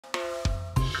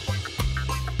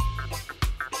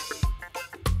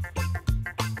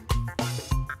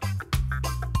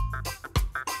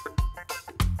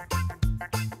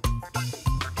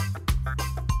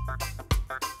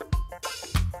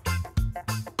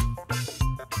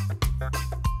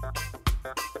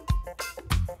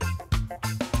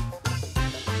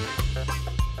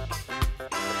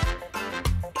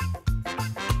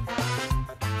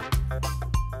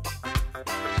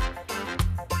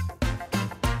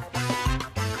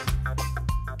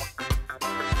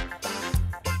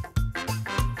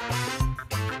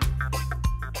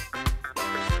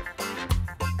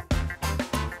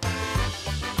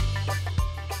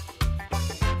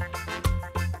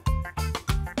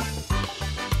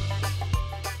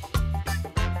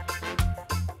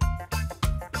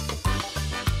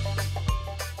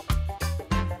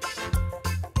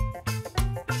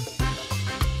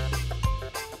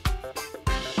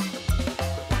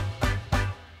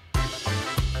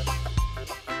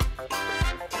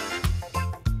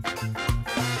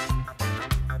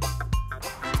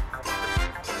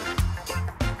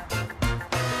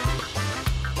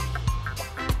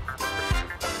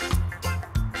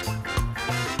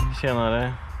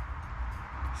senare.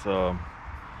 Så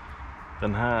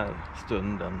den här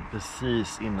stunden,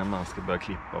 precis innan man ska börja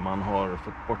klippa, man har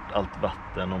fått bort allt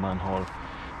vatten och man har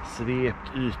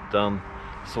svept ytan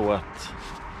så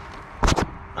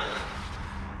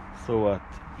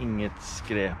att inget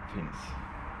skräp finns.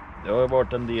 Det har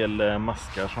varit en del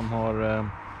maskar som har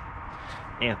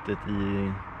ätit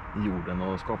i jorden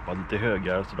och skapat lite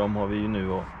högar, så de har vi ju nu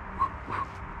och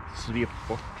svept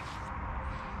bort.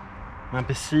 Men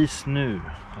precis nu,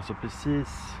 alltså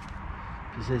precis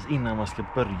innan man ska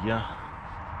börja,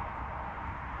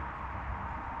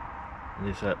 det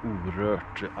är så här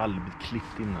orört, aldrig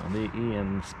klippt innan, det är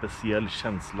en speciell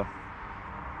känsla.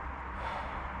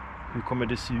 Hur kommer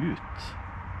det se ut?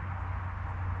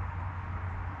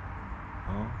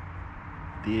 Ja,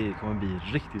 det kommer bli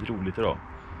riktigt roligt idag.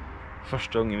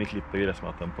 Första gången vi klipper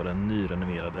gräsmattan på den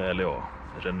nyrenoverade, eller ja,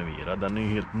 renoverad, den är ju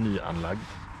helt nyanlagd.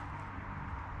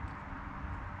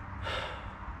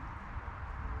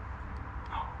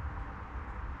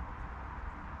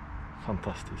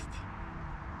 Fantastiskt.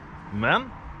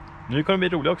 Men nu kommer det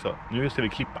bli roligt också. Nu ska vi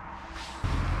klippa.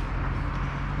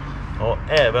 Ja,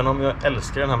 även om jag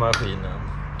älskar den här maskinen,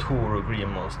 Toro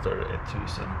Greenmaster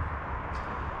 1000,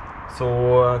 så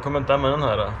kommer jag inte använda den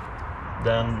här.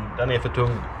 Den är för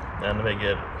tung. Den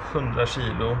väger 100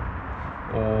 kilo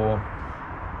och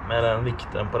med den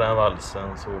vikten på den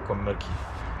valsen så kommer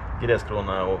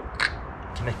gräsklorna att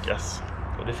knäckas.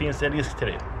 Och det finns en risk till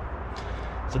det.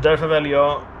 Så därför väljer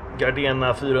jag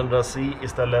Gardena 400C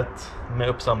istället med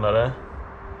uppsamlare.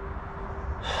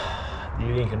 Det är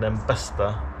ju egentligen den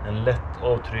bästa, en lätt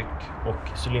avtryck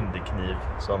och cylinderkniv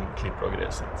som klipper av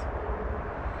gräset.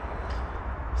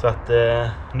 Så att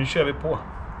nu kör vi på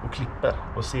och klipper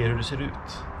och ser hur det ser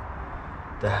ut.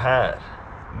 Det här,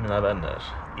 mina vänner,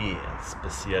 är en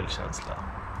speciell känsla.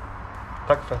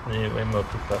 Tack för att ni är med och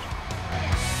tittar.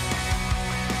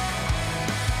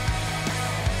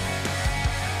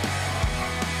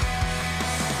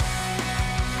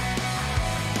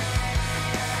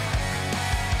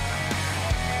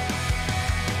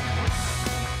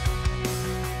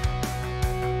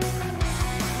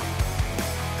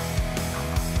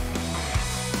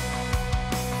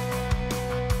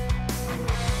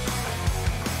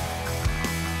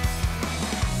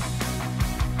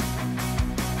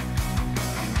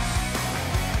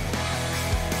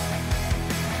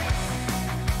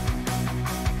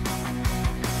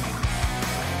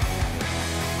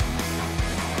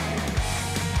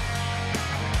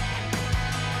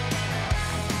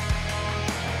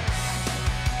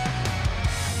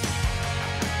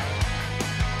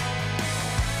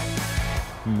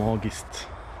 Magiskt.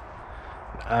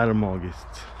 Det är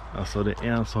magiskt. Alltså det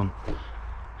är en sån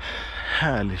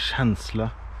härlig känsla.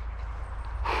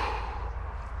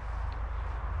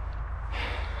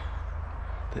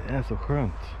 Det är så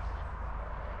skönt.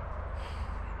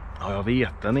 Ja, jag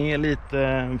vet, den är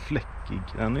lite fläckig.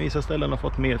 Den vissa ställen har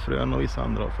fått mer frön och vissa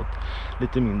andra har fått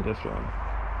lite mindre frön.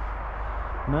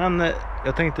 Men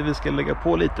jag tänkte vi ska lägga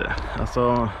på lite.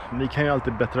 Alltså, vi kan ju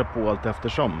alltid bättra på allt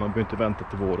eftersom. Man behöver inte vänta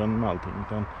till våren med allting.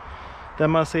 Utan där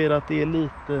man ser att det är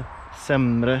lite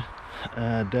sämre,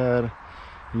 där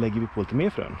lägger vi på lite mer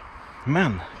frön.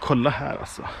 Men kolla här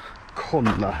alltså.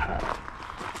 Kolla här.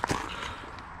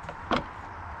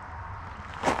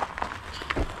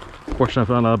 Bortsett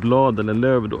från alla blad eller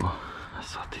löv då.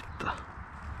 Alltså titta.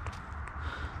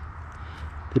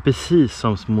 Det är precis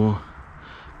som små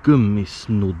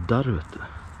gummisnoddar, vet du.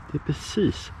 Det är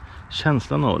precis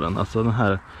känslan av den. Alltså den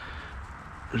här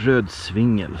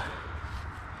Rödsvingel.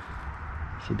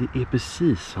 Så det är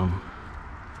precis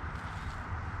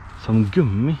som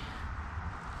gummi.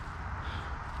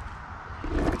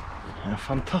 En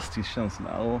fantastisk känsla.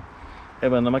 Och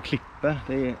även när man klipper,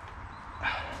 det är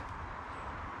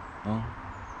ja,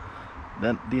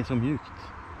 det är så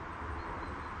mjukt.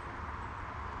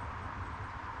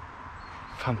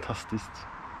 Fantastiskt.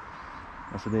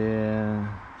 Alltså det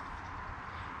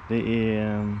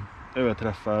är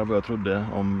överträffar vad jag trodde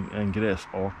om en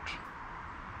gräsart.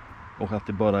 Och att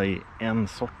det bara är en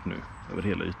sort nu över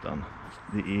hela ytan.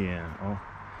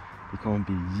 Det kommer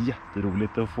bli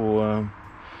jätteroligt att få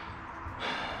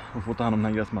ta hand om den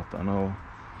här gräsmattan. Och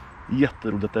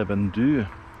jätteroligt att även du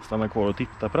stannar kvar och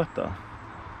tittar på detta.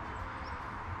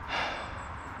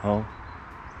 Ja.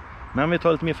 Men vi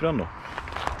tar lite mer frön då.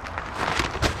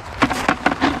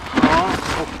 Ja,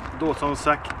 och då som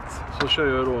sagt så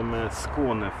kör jag då med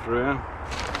Skånefrö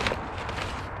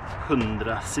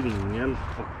 100 svingel,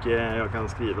 och jag kan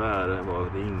skriva här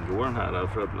vad det ingår den här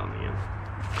fröblandningen.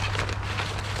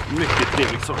 Mycket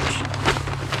trevlig sak.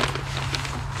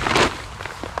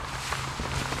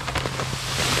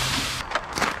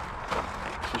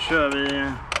 kör vi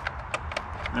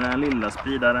med den här lilla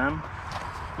spridaren.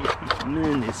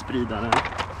 Minispridaren.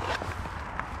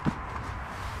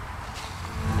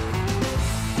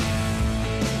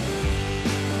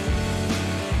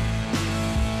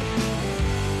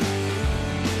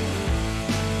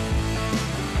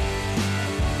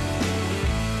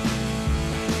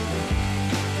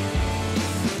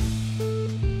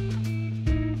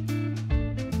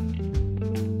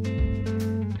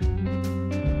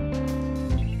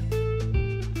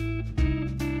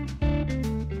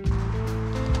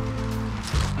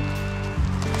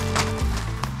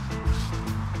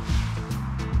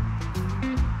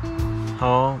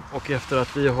 Ja, och efter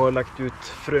att vi har lagt ut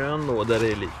frön då, där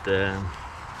det är lite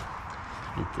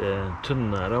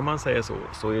tunnare om man säger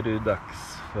så är det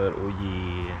dags för att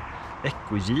ge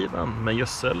veckogivan med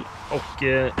gödsel. Och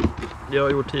det jag har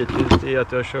gjort hittills är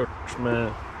att jag har kört med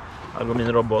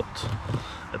Algomin Robot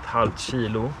ett halvt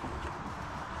kilo.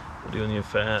 Och det är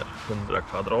ungefär 100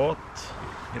 kvadrat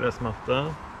gräsmatta.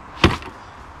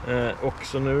 Och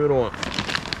så nu då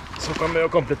så kommer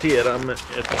jag komplettera med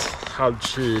ett halvt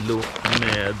kilo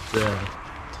med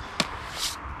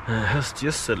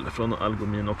höstgödsel från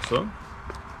Algomin också.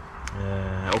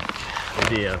 Och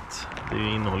det är att det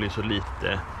innehåller så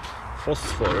lite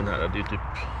fosfor den här, det är typ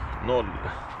 0.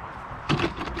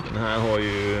 Den här har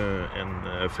ju en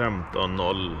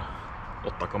 15,0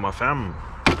 8,5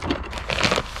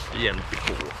 i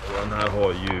NPK och den här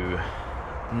har ju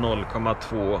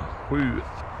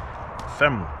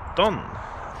 0,2715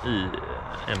 i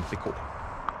NPK.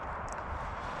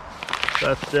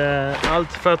 Så att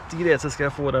allt för att gräset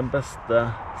ska få den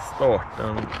bästa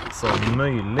starten som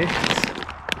möjligt.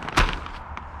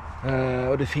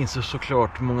 Och det finns ju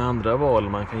såklart många andra val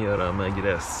man kan göra med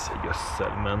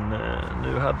gräsgödsel, men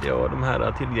nu hade jag de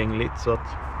här tillgängligt så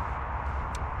att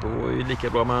då är det lika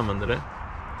bra man använder det.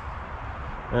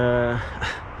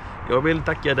 Jag vill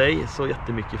tacka dig så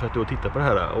jättemycket för att du har tittat på det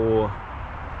här, och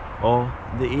ja,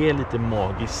 det är lite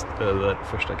magiskt över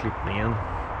första klippningen.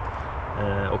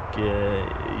 Och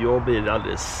jag blir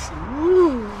alldeles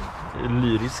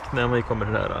lyrisk när man kommer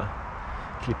till det här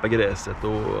klippa gräset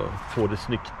och få det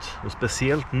snyggt. Och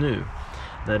speciellt nu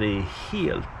när det är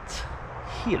helt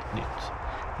nytt.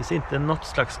 Det ser inte något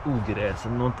slags ogräs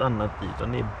eller något annat i,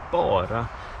 utan det är bara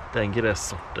den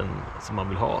grässorten som man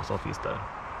vill ha som finns där.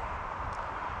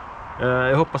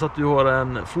 Jag hoppas att du har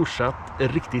en fortsatt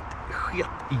riktigt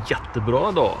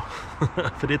jättebra dag.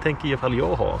 För det tänker i alla fall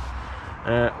jag ha.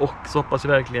 Och så hoppas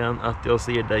jag verkligen att jag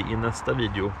ser dig i nästa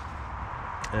video.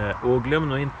 Och glöm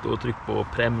nu inte att trycka på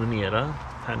prenumerera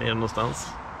här nere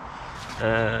någonstans.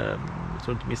 Så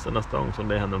du inte missar nästa gång som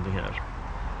det händer någonting här.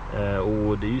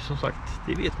 Och det är ju som sagt,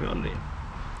 det vet man ju aldrig.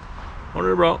 Ha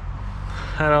det bra.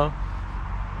 Hej då.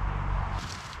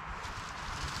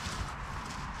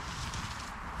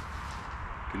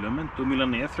 Glöm inte att mylla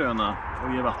ner fröna och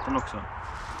ge vatten också.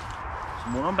 Så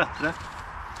mår de bättre.